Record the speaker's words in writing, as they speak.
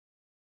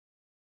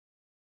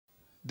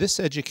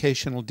This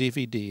educational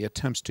DVD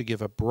attempts to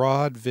give a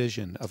broad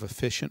vision of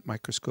efficient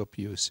microscope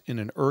use in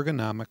an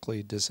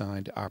ergonomically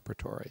designed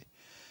operatory.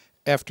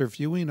 After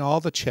viewing all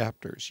the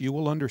chapters, you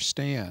will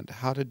understand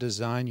how to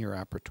design your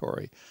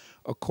operatory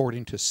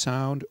according to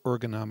sound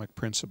ergonomic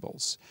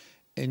principles,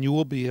 and you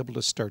will be able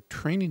to start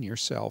training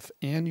yourself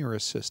and your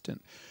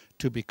assistant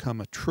to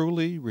become a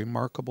truly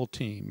remarkable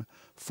team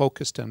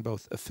focused on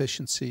both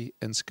efficiency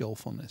and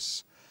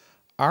skillfulness.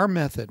 Our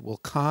method will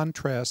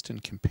contrast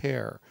and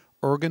compare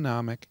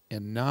ergonomic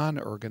and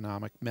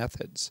non-ergonomic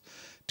methods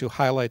to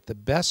highlight the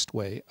best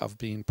way of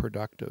being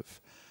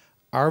productive.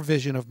 Our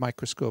vision of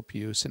microscope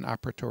use and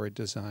operatory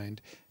design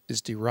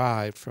is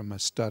derived from a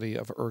study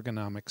of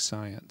ergonomic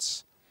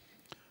science.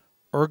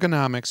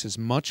 Ergonomics is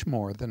much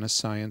more than a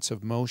science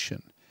of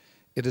motion.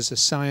 It is a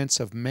science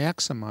of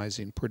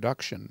maximizing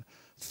production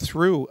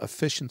through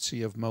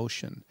efficiency of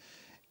motion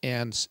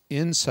and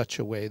in such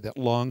a way that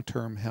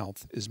long-term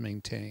health is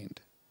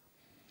maintained.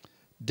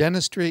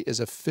 Dentistry is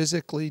a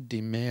physically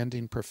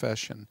demanding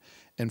profession,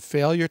 and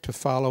failure to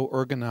follow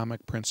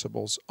ergonomic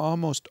principles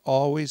almost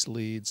always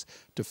leads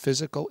to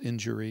physical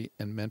injury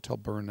and mental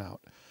burnout.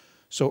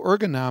 So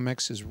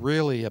ergonomics is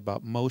really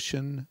about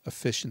motion,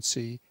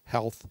 efficiency,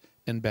 health,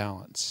 and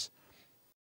balance.